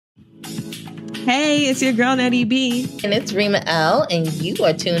Hey, it's your girl, Nettie B. And it's Rima L, and you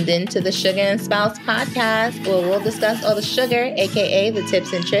are tuned in to the Sugar and Spouse podcast, where we'll discuss all the sugar, aka the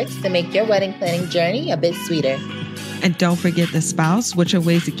tips and tricks to make your wedding planning journey a bit sweeter. And don't forget the spouse, which are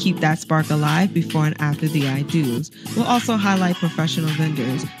ways to keep that spark alive before and after the I-dos. We'll also highlight professional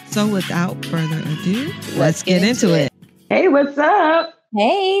vendors. So without further ado, let's get into it. Hey, what's up?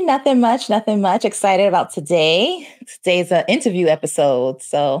 Hey, nothing much. Excited about today. Today's an interview episode.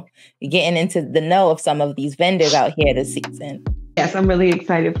 So you're getting into the know of some of these vendors out here this season. Yes, I'm really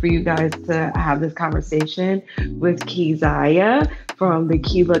excited for you guys to have this conversation with Keziah from the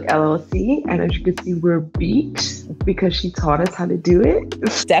Key Look LLC. And as you can see, we're beat because she taught us how to do it.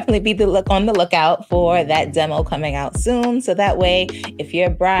 Definitely be on the lookout for that demo coming out soon. So that way, if you're a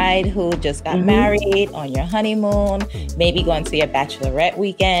bride who just got married on your honeymoon, maybe going to your bachelorette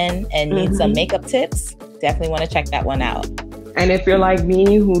weekend and need some makeup tips, definitely want to check that one out. And if you're like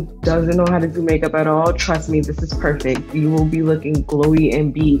me, who doesn't know how to do makeup at all, trust me, this is perfect. You will be looking glowy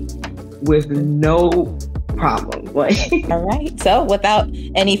and beat with no problem. All right. So without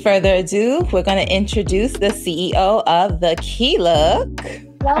any further ado, we're going to introduce the CEO of the Key Look.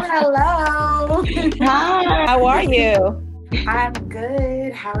 Hello. Hi. How are you? I'm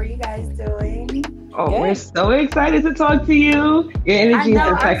good. How are you guys doing? Oh, good. We're so excited to talk to you. Your energy is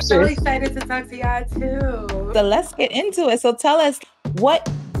infectious. I'm so excited to talk to y'all too. So let's get into it. So tell us, what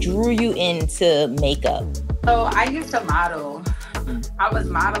drew you into makeup? So I used to model. I was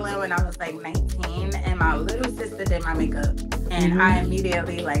modeling when I was like 19, and my little sister did my makeup. And I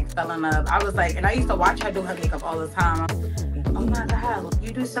immediately fell in love. I was like, and I used to watch her do her makeup all the time. Oh my God,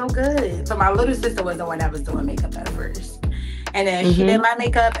 you do so good. So my little sister was the one that was doing makeup at first. And then she did my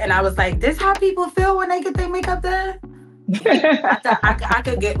makeup, and I was like, this how people feel when they get their makeup done? I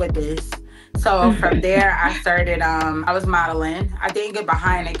could get with this. So from there, I started, I was modeling. I didn't get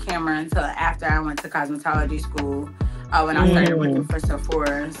behind the camera until after I went to cosmetology school when I started working for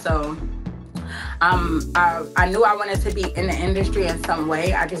Sephora. So I knew I wanted to be in the industry in some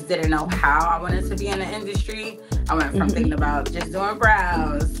way. I just didn't know how I wanted to be in the industry. I went from thinking about just doing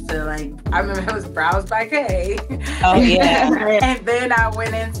brows to I remember it was Brows by Kay. Oh yeah. And then I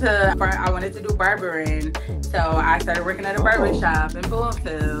wanted to do barbering. So I started working at a barber shop in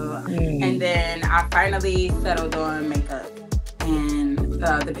Bloomfield. And then I finally settled on makeup. And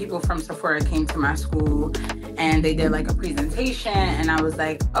the people from Sephora came to my school and they did a presentation, and I was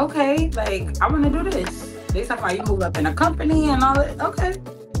like, okay, I want to do this. They talking about you move up in a company and all that. Okay.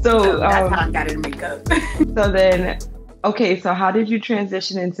 So that's how I got into makeup. So then, so how did you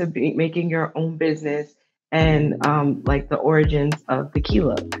transition into making your own business and the origins of the Key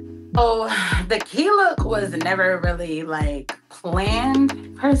Look? Oh, the Key Look was never really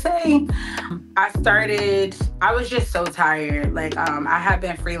planned per se. I was just so tired. I had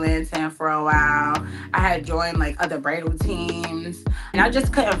been freelancing for a while. I had joined other bridal teams, and I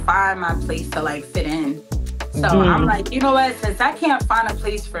just couldn't find my place to fit in. So I'm like, you know what? Since I can't find a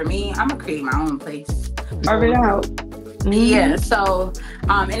place for me, I'm gonna create my own place. Carve it out. Yeah, so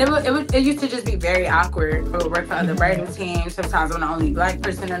and it used to just be very awkward. I would work for other bridal teams. Sometimes I'm the only Black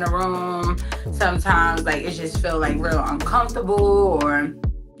person in the room. Sometimes it just feel real uncomfortable, or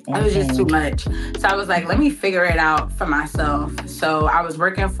it was just too much. So I was like, let me figure it out for myself. So I was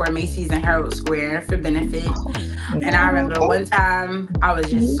working for Macy's in Herald Square for benefit. And I remember one time I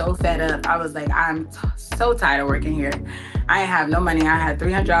was just so fed up. I was like, I'm so tired of working here. I ain't have no money. I had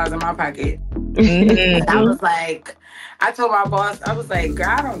 $300 in my pocket. And I was like, I told my boss, I was like, girl,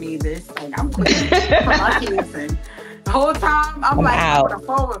 I don't need this. I'm quitting for my kids. And the whole time, I'm on the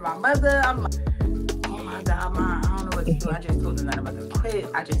phone with my mother. I'm like, oh my God, Mom, I don't know what to do. I just told them that I'm about to quit.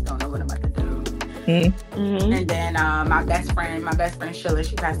 I just don't know what I'm about to do. And then my best friend Sheila,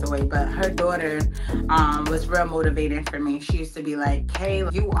 she passed away, but her daughter was real motivating for me. She used to be like, hey,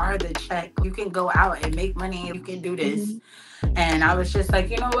 you are the check. You can go out and make money. You can do this. And I was just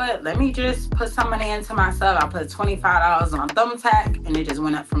like, you know what? Let me just put some money into myself. I put $25 on Thumbtack, and it just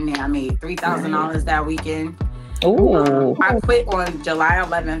went up from there. I made $3,000 that weekend. Ooh. I quit on July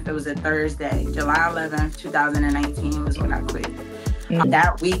 11th. It was a Thursday. July 11th, 2019 was when I quit.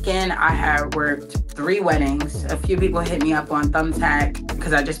 That weekend, I had worked 3 weddings. A few people hit me up on Thumbtack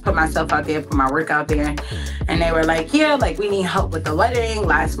because I just put myself out there, put my work out there. And they were like, yeah, we need help with the wedding.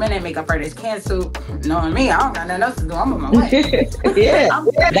 Last minute, makeup artist canceled. Knowing me, I don't got nothing else to do. I'm on my way. Yeah,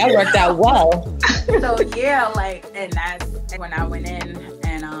 that worked out well. So yeah, and that's when I went in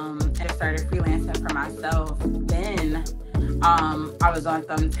and started freelancing for myself. Then I was on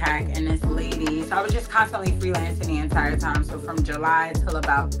Thumbtack and this lady. So I was just constantly freelancing the entire time. So from July till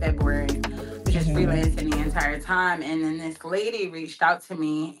about February, was just freelancing the entire time. And then this lady reached out to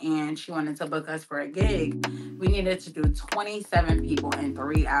me and she wanted to book us for a gig. We needed to do 27 people in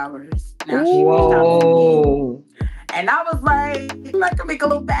 3 hours. Now she reached out to me. And I was like, I can make a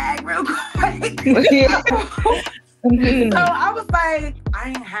little bag real quick. So I was like,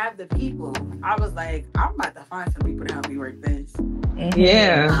 I didn't have the people. I was like, I'm about to find some people to help me work this.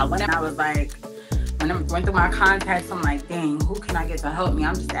 Yeah. When I was like, when I went through my contacts, I'm like, dang, who can I get to help me?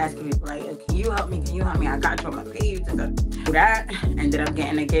 I'm just asking people like, can you help me? Can you help me? I got you on my page. Do that. Ended up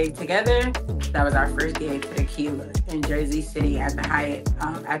getting a gig together. That was our first gig for the Key Look in Jersey City at the Hyatt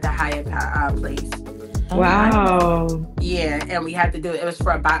place. Wow. Yeah, and we had to do it. It was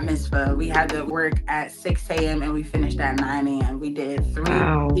for a bat mitzvah. We had to work at 6 a.m. and we finished at 9 a.m. We did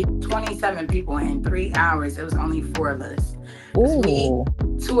 27 people in 3 hours. It was only 4 of us. It was me,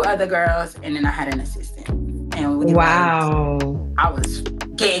 2 other girls, and then I had an assistant. And we I was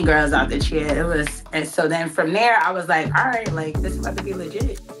getting girls out the chair. And so then from there, I was like, all right, like this is about to be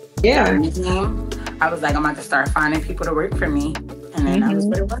legit. Yeah. I was like, I'm about to start finding people to work for me. And then I was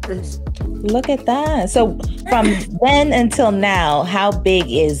what it was. Look at that. So from then until now, how big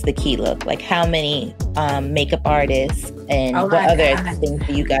is the Key Look? Like how many makeup artists and what other things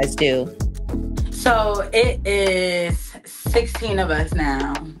do you guys do? So it is 16 of us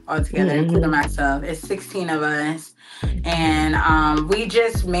now altogether, including myself. It's 16 of us. And we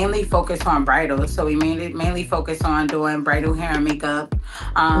just mainly focus on bridal. So we mainly focus on doing bridal hair and makeup.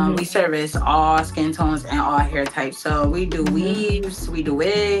 We service all skin tones and all hair types. So we do weaves, we do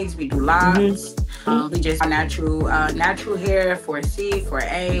wigs, we do locks. We just natural hair, 4C,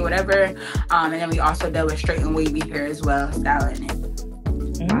 4A, whatever. And then we also deal with straight and wavy hair as well, styling it.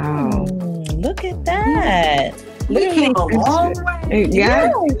 Wow. Look at that. We came a long way.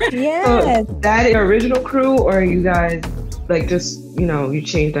 Yeah. Yeah. So that is your original crew, or are you guys like just, you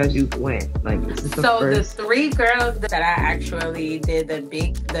changed as you went? Like this is the 3 girls that I actually did the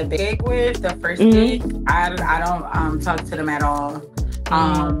big gig with, the first gig, I don't talk to them at all.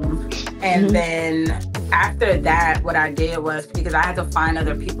 And then after that, what I did was, because I had to find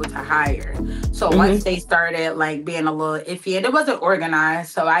other people to hire. So once they started like being a little iffy, and it wasn't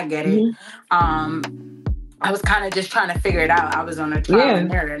organized, so I get it. I was kind of just trying to figure it out. I was on a trial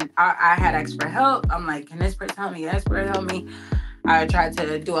and error, and I had asked for help. I'm like, can this person help me? Can this person help me? I tried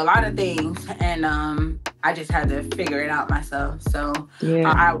to do a lot of things, and I just had to figure it out myself. So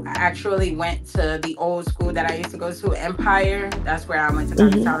I actually went to the old school that I used to go to, Empire. That's where I went to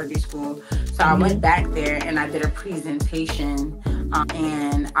cosmetology school. So I went back there, and I did a presentation,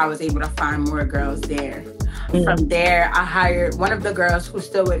 and I was able to find more girls there. From there, I hired one of the girls who's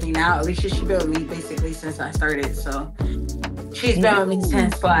still with me now. Alicia, she's been with me basically since I started. So she's been with me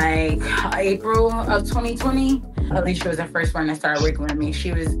since like April of 2020. Alicia was the first one that started working with me.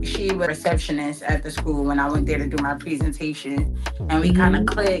 She was a receptionist at the school when I went there to do my presentation. And we kind of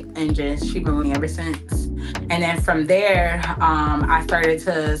clicked, and she's been with me ever since. And then from there, I started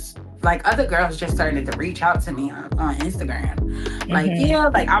to... like other girls just started to reach out to me on Instagram. Like,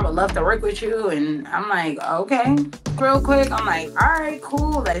 like I would love to work with you. And I'm like, okay, real quick. I'm like, all right,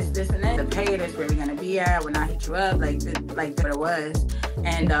 cool. Let's this and that. The pay is where we're going to be at when I hit you up. Like what it was.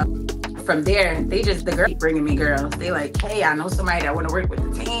 And from there, the girls keep bringing me girls. They like, hey, I know somebody that want to work with the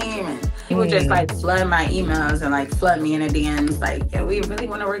team. And people just like flood my emails and like flood me in the DMs. Like, yeah, we really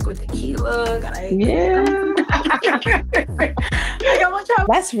want to work with the Key Look. Like,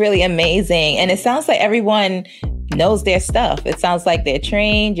 That's really amazing. And it sounds like everyone knows their stuff. It sounds like they're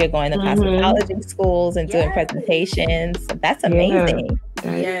trained. You're going to cosmetology schools and doing presentations. That's amazing.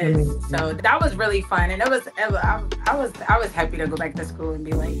 Yes. So that was really fun. And I was happy to go back to school and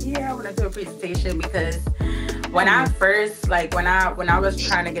be like, I want to do a presentation, because when I first, like when I was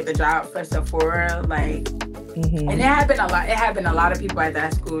trying to get the job for Sephora, like, and it had been a lot of people at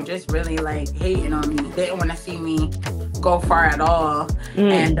that school just really like hating on me. They didn't want to see me go far at all.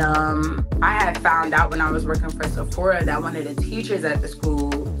 And I had found out when I was working for Sephora that one of the teachers at the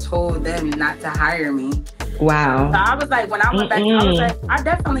school told them not to hire me. Wow. So I was like, when I went back, I was like, I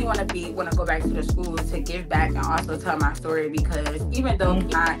definitely want to go back to the school to give back and also tell my story, because even though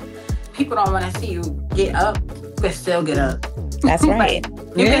people don't want to see you get up, but still get up. That's right.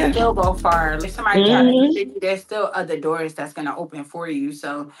 You can still go far. If somebody tries to hit you, there's still other doors that's going to open for you.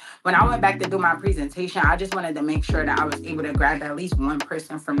 So when I went back to do my presentation, I just wanted to make sure that I was able to grab at least one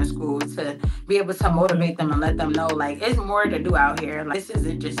person from the school to be able to motivate them and let them know, like, it's more to do out here. Like, this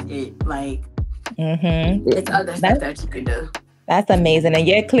isn't just it. Like, it's other stuff that you could do. That's amazing. And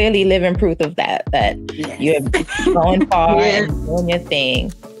you're clearly living proof of that you're going far and doing your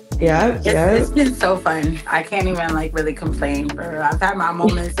thing. Yeah, yeah. It's been so fun. I can't even like really complain. I've had my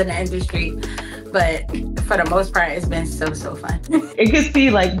moments in the industry, but for the most part, it's been so fun. It can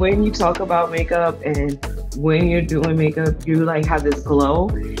see like when you talk about makeup and when you're doing makeup, you like have this glow,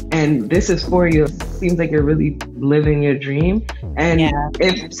 and this is for you. It seems like you're really living your dream. And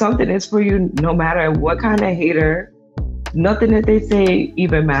if something is for you, no matter what kind of hater, nothing that they say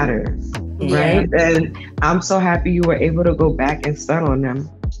even matters, right? And I'm so happy you were able to go back and start on them.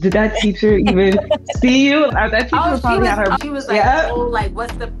 Did that teacher even see you? That teacher probably had her. She was like, oh, like,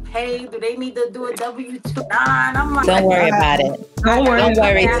 what's the pay? Do they need to do a W-2? I'm like, don't worry about it. Don't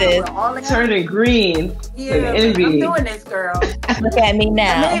worry, sis. Turning green. Yeah, I'm doing this, girl. Look at me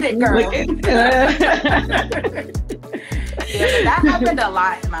now. I made it, girl. Yeah, but that happened a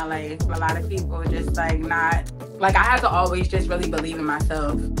lot in my life. A lot of people just like not, like I had to always just really believe in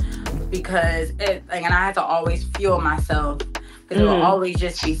myself because it, like, and I had to always fuel myself because it will always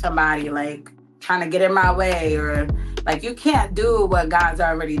just be somebody like trying to get in my way or like, you can't do what God's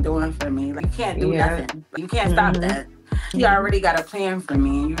already doing for me. Like you can't do nothing. You can't stop that. He already got a plan for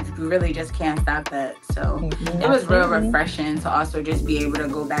me and you really just can't stop that. So it was real refreshing to also just be able to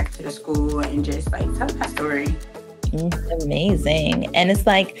go back to the school and just like tell my story. Amazing. And it's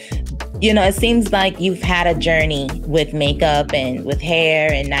like, you know, it seems like you've had a journey with makeup and with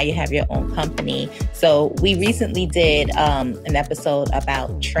hair, and now you have your own company. So we recently did an episode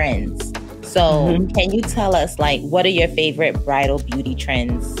about trends. So can you tell us, like, what are your favorite bridal beauty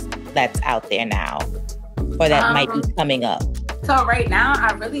trends that's out there now or that might be coming up? So right now,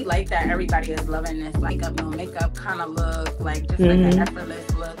 I really like that everybody is loving this makeup, no makeup kind of look, like just like an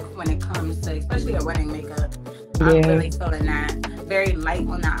effortless look when it comes to, especially a wedding makeup. I'm really feeling that. Very light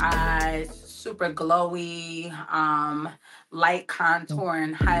on the eyes, super glowy, light contour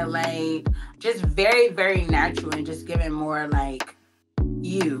and highlight. Just very, very natural and just giving more like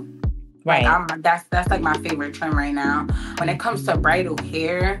you. Right. Like that's like my favorite trend right now. When it comes to bridal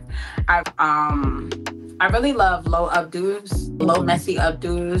hair, I really love low updos, low messy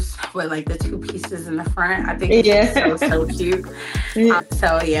updos with like the two pieces in the front. I think it's so cute.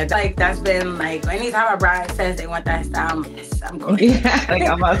 So yeah, like that's been like anytime a bride says they want that style, I'm going. Like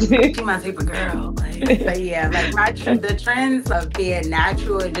I'm about to. She my type of girl. Like, but yeah, like the trends of being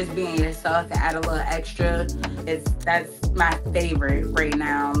natural and just being yourself and add a little extra, that's my favorite right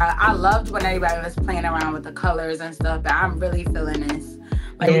now. I loved when everybody was playing around with the colors and stuff, but I'm really feeling this.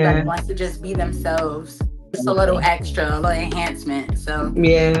 Like everybody wants to just be themselves. Just a little extra, a little enhancement. So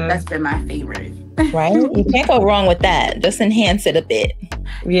that's been my favorite. Right? You can't go wrong with that. Just enhance it a bit.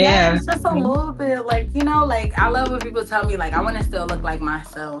 Yeah. It's just a little bit like, you know, like I love when people tell me like I want to still look like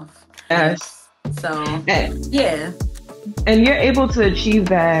myself. Yes. So yeah. And you're able to achieve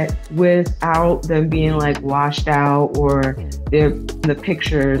that without them being like washed out or the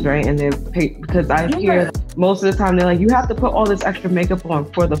pictures, right? And because I hear most of the time they're like, you have to put all this extra makeup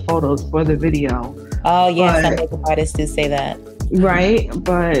on for the photos, for the video. Oh yeah, some makeup artists do say that. Right,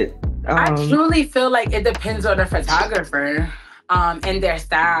 but I truly feel like it depends on the photographer and their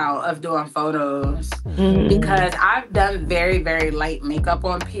style of doing photos. Because I've done very, very light makeup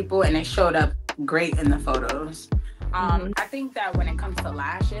on people and it showed up great in the photos. I think that when it comes to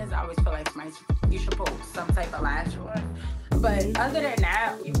lashes, I always feel like you should put some type of lash on. But other than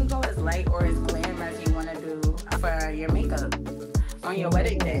that, you can go as light or as glam as you want to do for your makeup on your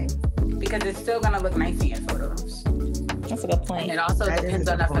wedding day. Because it's still going to look nice in your photos. That's a good point. And it also depends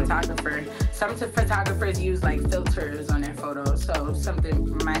on the photographer. Some photographers use like filters on their photos, so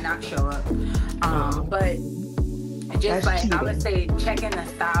something might not show up. But just like I would say, checking the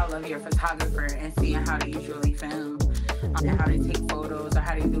style of your photographer and seeing how they usually film, and how they take photos or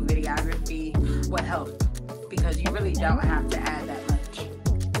how they do videography would help, because you really don't have to add that much.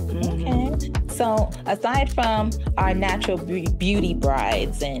 Okay. So aside from our natural beauty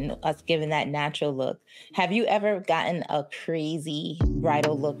brides and us giving that natural look, have you ever gotten a crazy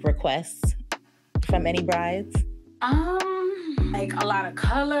bridal look request from any brides? Like a lot of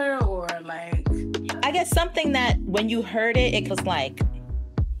color or like... I guess something that when you heard it, it was like,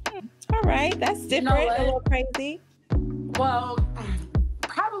 all right, that's different, a little crazy. Well,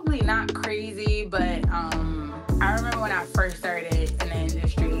 probably not crazy, but I remember when I first started in the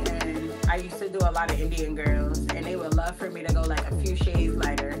industry and I used to do a lot of Indian girls and they would love for me to go like a few shades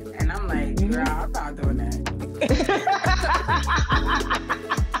lighter. And I'm like, girl, I'm not doing that.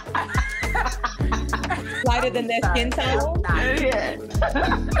 Lighter than their skin tone?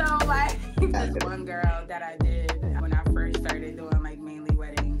 So like this one girl that I did when I first started doing like mainly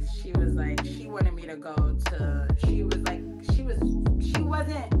weddings, she was like, she wanted me to go to, she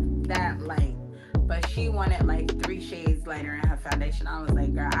wasn't that light, but she she wanted like 3 shades lighter in her foundation. I was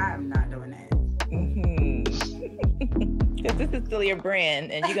like, girl, I'm not doing that. Because this is still your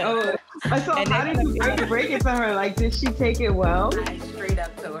brand, and you're gonna. So how did you break it to her? Like, did she take it well? I straight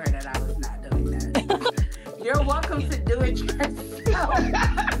up told her that I was not doing that. You're welcome to do it yourself.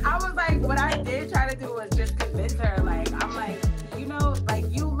 I was like, what I did try to do was just convince her. Like, I'm like, you know, like,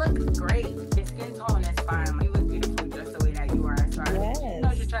 you look great. Your skin tone is fine. Like, you look beautiful just the way that you are. So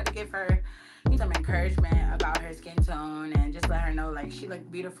I just tried to give her some encouragement about her skin tone and just let her know, like, she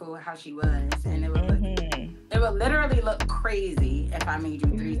looked beautiful how she was, and it would look, it would literally look crazy if I made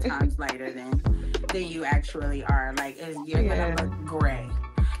you 3 times lighter than you actually are. Like, you're gonna look gray.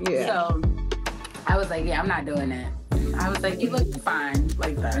 So I was like, I'm not doing it. I was like, you look fine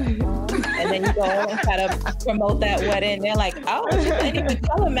like that. And then you go and try to promote that wedding. They're like, oh, she didn't even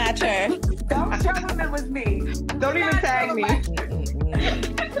color match her. Don't tell them it was me. Don't even tag me.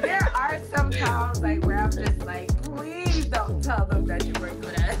 There are some times like where I'm just like, please don't tell them that you work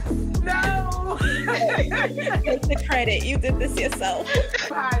with us. No. Take the credit. You did this yourself.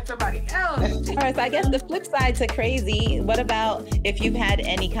 Find somebody else. All right, so I guess the flip side to crazy, what about if you've had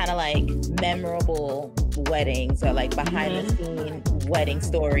any kind of like memorable weddings or like behind the scene wedding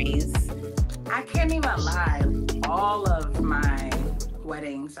stories? I can't even lie. All of my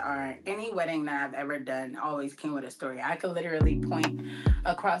weddings are, any wedding that I've ever done always came with a story. I could literally point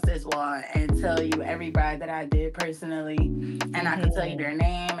across this wall and tell you every bride that I did personally, and I could tell you their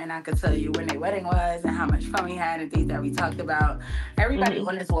name, and I could tell you when their wedding was and how much fun we had and things that we talked about. Everybody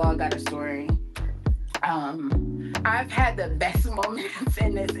on this wall got a story. I've had the best moments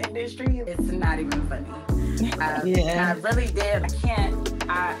in this industry. It's not even funny. I really did.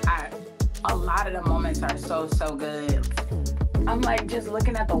 A lot of the moments are so good. I'm like just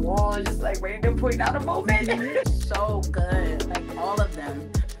looking at the wall, just like ready to point out a moment. So good, like all of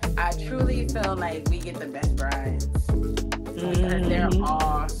them. I truly feel like we get the best brides. Because they're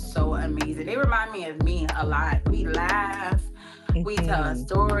all so amazing. They remind me of me a lot. We laugh, we tell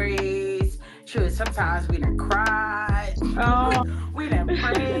stories. True, sometimes we done cried. We done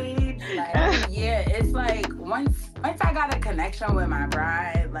prayed. Like, it's like once I got a connection with my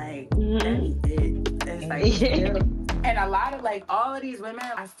bride, like it's like and a lot of like all of these women,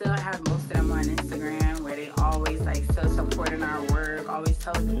 I still have most of them on Instagram where they always like still supporting our work, always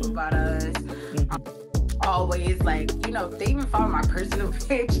telling people about us. Always like, you know, they even follow my personal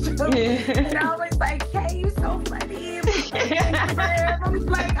page too. And I was like, hey, you so funny. I was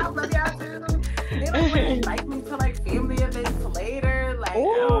like, I love y'all too. They like would invite me to like family events later. Like,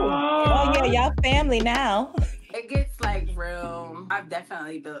 y'all family now. It gets like real. I've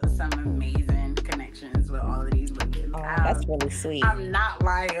definitely built some amazing connections with all of these women. That's really sweet. I'm not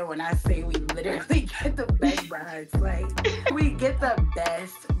lying when I say we literally get the best brides. Like, we get the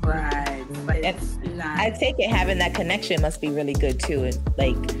best brides. But it's not. I take it having that connection must be really good too.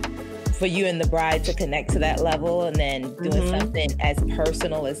 Like, for you and the bride to connect to that level, and then doing something as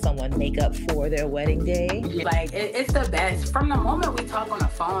personal as someone makeup for their wedding day. Like, it's the best. From the moment we talk on the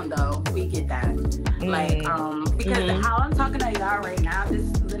phone, though, we get that. Like, because how I'm talking to y'all right now, this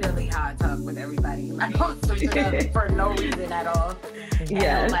is literally how I talk with everybody. Like, I don't switch it up for no reason at all.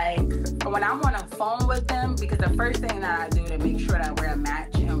 And, like, when I'm on a phone with them, because the first thing that I do to make sure that we're a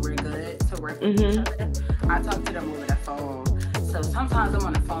match and we're good to work with each other, I talk to them over the phone. So sometimes I'm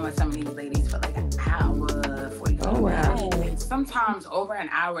on the phone with some of these ladies for like an hour, 45 minutes, sometimes over an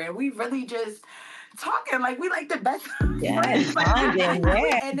hour. And we really just talking like we like the best. And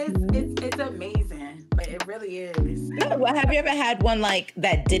it's amazing. But it really is. Well, have you ever had one like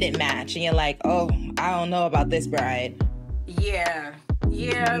that didn't match and you're like, oh, I don't know about this bride? Yeah,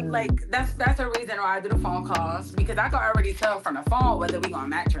 like that's the reason why I do the phone calls, because I can already tell from the phone whether we gonna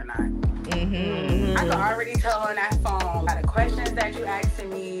match or not. I can already tell on that phone by the questions that you asking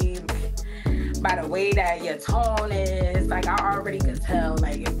me, by the way that your tone is. Like, I already can tell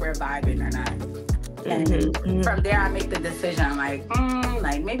like if we're vibing or not. And from there I make the decision like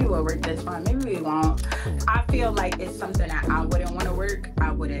maybe we'll work this one, maybe we won't. I feel like it's something that I wouldn't want to work.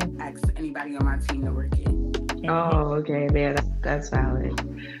 I wouldn't ask anybody on my team to work it. Oh, okay. Yeah, that's valid.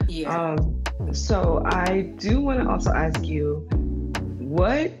 Yeah. So I do want to also ask you,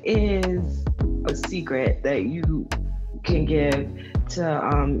 what is a secret that you can give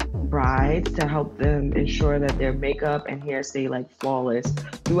to brides to help them ensure that their makeup and hair stay like flawless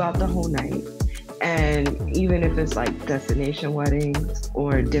throughout the whole night? And even if it's like destination weddings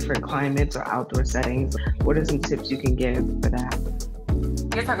or different climates or outdoor settings, what are some tips you can give for that?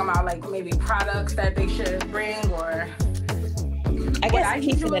 You're talking about like maybe products that they should bring, or I guess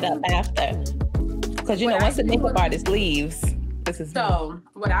keeping it up after, because you know once the makeup artist leaves, So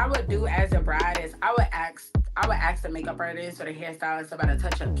what I would do as a bride is I would ask the makeup artist or the hairstylist about a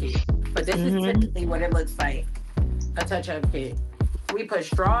touch-up kit. But this is typically what it looks like, a touch-up kit. We put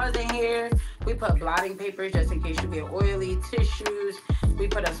straws in here. We put blotting papers just in case you get oily, tissues. We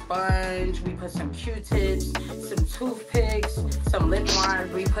put a sponge. We put some Q-tips, some toothpicks, some lip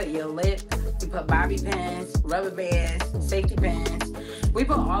liner. We put your lip. We put bobby pins, rubber bands, safety pins. We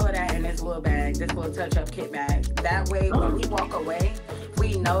put all of that in this little bag, this little touch-up kit bag. That way, when we walk away,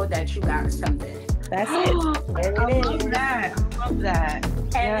 we know that you got something. That's it. There I love that. I love that.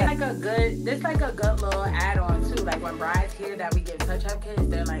 And this like a good little add-on too. Like when brides hear that we get touch-up kits,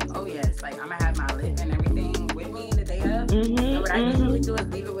 they're like, oh yes, like I'm gonna have my lip and everything with me the day of. And what I usually do is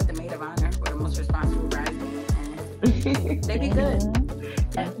leave it with the maid of honor or the most responsible bridesmaid, and they be good.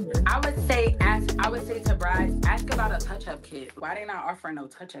 I would say to brides, ask about a touch-up kit. Why they not offering no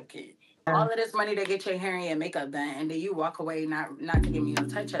touch-up kit? All of this money to get your hair and your makeup done, and then you walk away not to give me no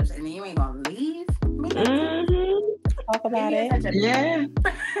touch-ups, and then you ain't gonna leave me. Talk about it. Yeah.